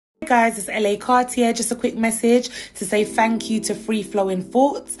guys, it's LA Cartier. Just a quick message to say thank you to Free Flowing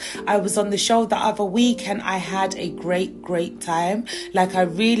Thoughts. I was on the show the other week and I had a great time. Like, I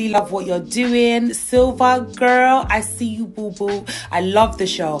really love what you're doing. Silver girl, I see you, boo boo. I love the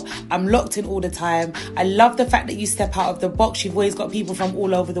show. I'm locked in all the time. I love the fact that you step out of the box. You've always got people from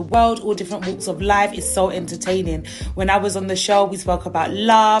all over the world, all different walks of life. It's so entertaining. When I was on the show, we spoke about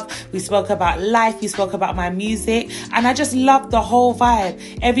love, we spoke about life, we spoke about my music, and I just loved the whole vibe.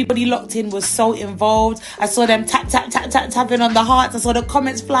 Everybody locked in was so involved. I saw them tapping on the hearts. I saw the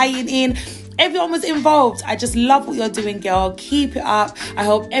comments flying in. Everyone was involved. I just love what you're doing, girl. Keep it up. I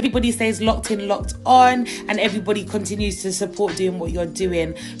hope everybody stays locked in, locked on, and everybody continues to support doing what you're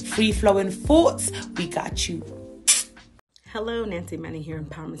doing. Free Flowing Thoughts, we got you. Hello, Nancy Manning here,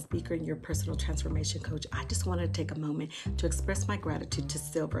 empowerment speaker and your personal transformation coach. I just wanted to take a moment to express my gratitude to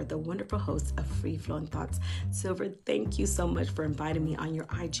Silver, the wonderful host of Free Flowing Thoughts. Silver, thank you so much for inviting me on your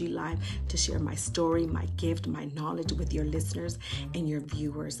IG Live to share my story, my gift, my knowledge with your listeners and your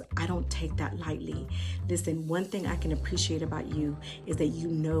viewers. I don't take that lightly. Listen, one thing I can appreciate about you is that you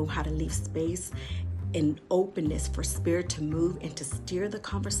know how to leave space and openness for spirit to move and to steer the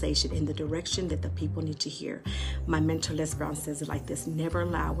conversation in the direction that the people need to hear. My mentor Les Brown says it like this: never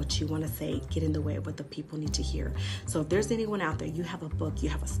allow what you want to say get in the way of what the people need to hear. So if there's anyone out there, you have a book, you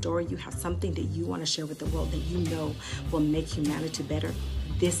have a story, you have something that you want to share with the world that you know will make humanity better,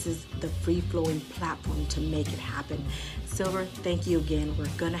 this is the free-flowing platform to make it happen. Silver, thank you again. We're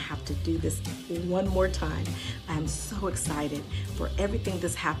gonna have to do this one more time. I'm so excited for everything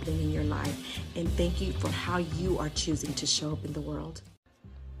that's happening in your life, and thank you for how you are choosing to show up in the world.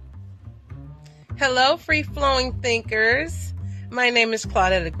 Hello, free-flowing thinkers. My name is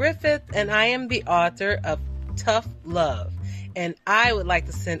Claudetta Griffith, and I am the author of Tough Love. And I would like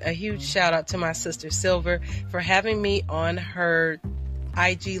to send a huge shout out to my sister Silver for having me on her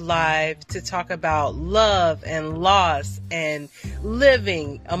IG Live to talk about love and loss and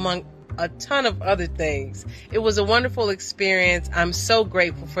living, among a ton of other things. It was a wonderful experience. I'm so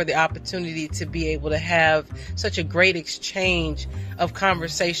grateful for the opportunity to be able to have such a great exchange of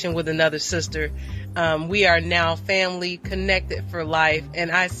conversation with another sister. We are now family, connected for life, and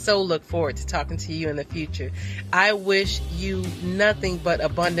I so look forward to talking to you in the future. I wish you nothing but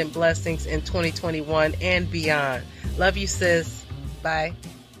abundant blessings in 2021 and beyond. Love you, sis. Bye.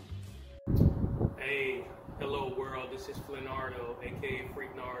 Hey, hello world. This is Flinardo, aka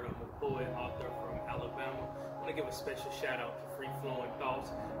Freak Nardo. I'm a poet, author from Alabama. I want to give a special shout out to Free Flowing Thoughts.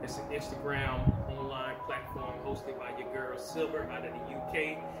 It's an Instagram online platform hosted by your girl Silver out of the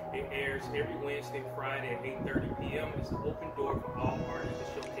UK. It airs every Wednesday and Friday at 8:30 p.m. It's an open door for all artists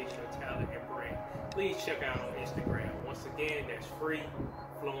to showcase your talent and brand. Please check out on Instagram. Once again, that's Free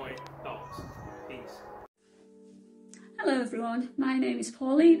Flowing Thoughts. Peace. Hello everyone, my name is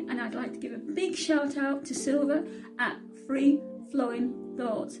Pauline and I'd like to give a big shout out to Silver at Free Flowing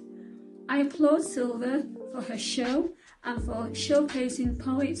Thoughts. I applaud Silver for her show and for showcasing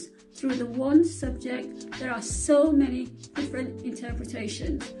poets through the one subject. There are so many different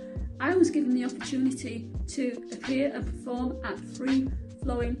interpretations. I was given the opportunity to appear and perform at Free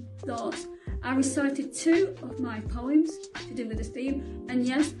Flowing Thoughts. I recited 2 of my poems to do with the theme, and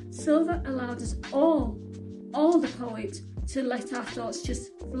yes, Silver allowed us all the poets to let our thoughts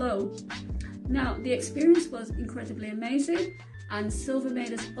just flow. Now, the experience was incredibly amazing, and Silver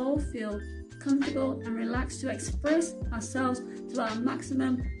made us all feel comfortable and relaxed to express ourselves to our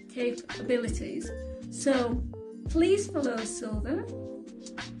maximum capabilities. So please follow Silver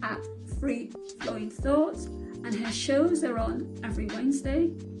at Free Flowing Thoughts, and her shows are on every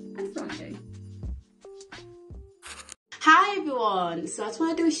Wednesday and Friday. Hi everyone, so I just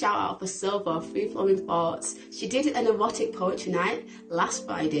want to do a shout out for Silver, Free Flowing Thoughts. She did an erotic poetry night last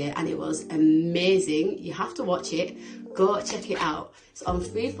Friday and it was amazing. You have to watch it, go check it out. It's on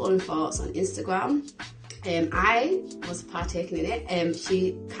Free Flowing Thoughts on Instagram. I was partaking in it.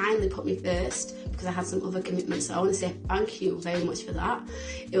 She kindly put me first because I had some other commitments, so I want to say thank you very much for that.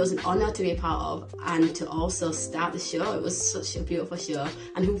 It was an honour to be a part of and to also start the show. It was such a beautiful show,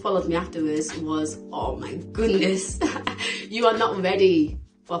 and who followed me afterwards was, oh my goodness, you are not ready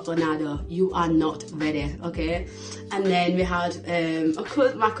for Fernando. You are not ready, okay? And then we had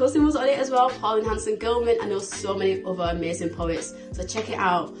my cousin was on it as well, Pauline Hanson-Gilman. I know so many other amazing poets, so check it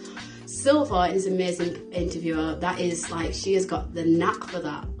out. Silver is an amazing interviewer. That is, like, she has got the knack for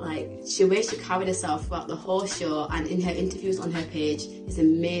that. Like, the way she carried herself throughout the whole show and in her interviews on her page is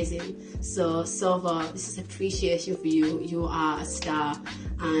amazing. So Silver, this is appreciation for you. You are a star,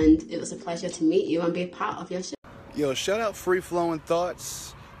 and it was a pleasure to meet you and be a part of your show. Yo, shout out Free Flowing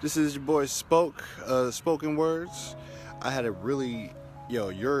Thoughts. This is your boy Spoken Words. I had a really yo,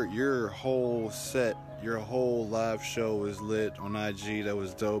 your whole set, your whole live show was lit on IG. That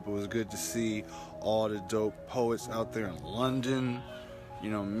was dope. It was good to see all the dope poets out there in London. You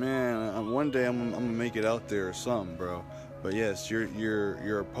know, man, one day I'm gonna make it out there or something, bro. But yes,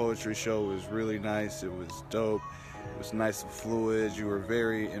 your poetry show was really nice. It was dope. It was nice and fluid. You were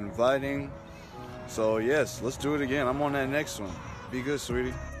very inviting. So yes, let's do it again. I'm on that next one. Be good,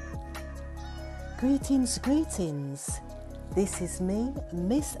 sweetie. Greetings, greetings. This is me,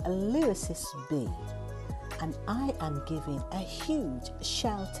 Miss Lyricist B, and I am giving a huge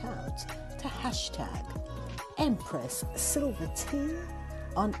shout out to hashtag Empress Silver Tea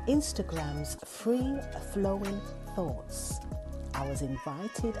on Instagram's Free Flowing Thoughts. I was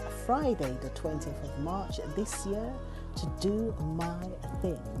invited Friday the 20th of March this year to do my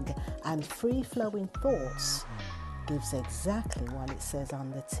thing, and Free Flowing Thoughts gives exactly what it says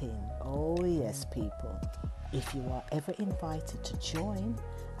on the tin. Oh yes, people. If you are ever invited to join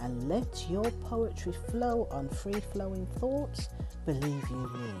and let your poetry flow on Free Flowing Thoughts, believe you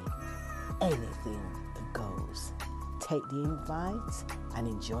me, anything goes. Take the invite and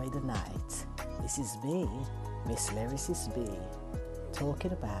enjoy the night. This is me, Miss Lyricist B,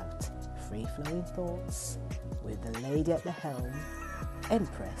 talking about Free Flowing Thoughts with the lady at the helm,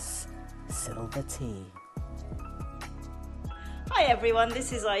 Empress Silver Tea. Hi everyone,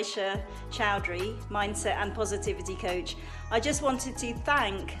 this is Aisha Chowdhury, Mindset and Positivity Coach. I just wanted to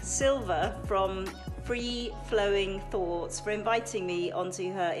thank Silver from Free Flowing Thoughts for inviting me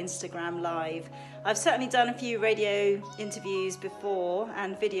onto her Instagram Live. I've certainly done a few radio interviews before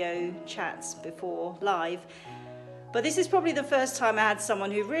and video chats before live, but this is probably the first time I had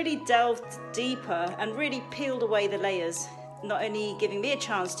someone who really delved deeper and really peeled away the layers, not only giving me a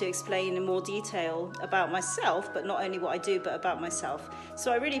chance to explain in more detail about myself, but not only what I do, but about myself.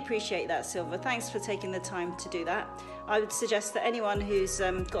 So I really appreciate that, Silver. Thanks for taking the time to do that. I would suggest that anyone who's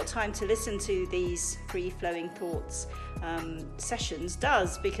got time to listen to these Free Flowing Thoughts sessions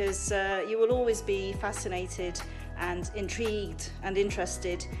does, because you will always be fascinated and intrigued and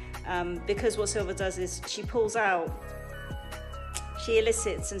interested, because what Silver does is she pulls out, she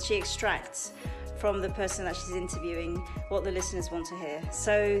elicits and she extracts from the person that she's interviewing what the listeners want to hear.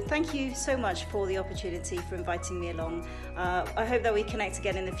 So thank you so much for the opportunity, for inviting me along. I hope that we connect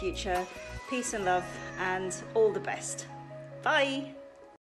again in the future. Peace and love and all the best. Bye.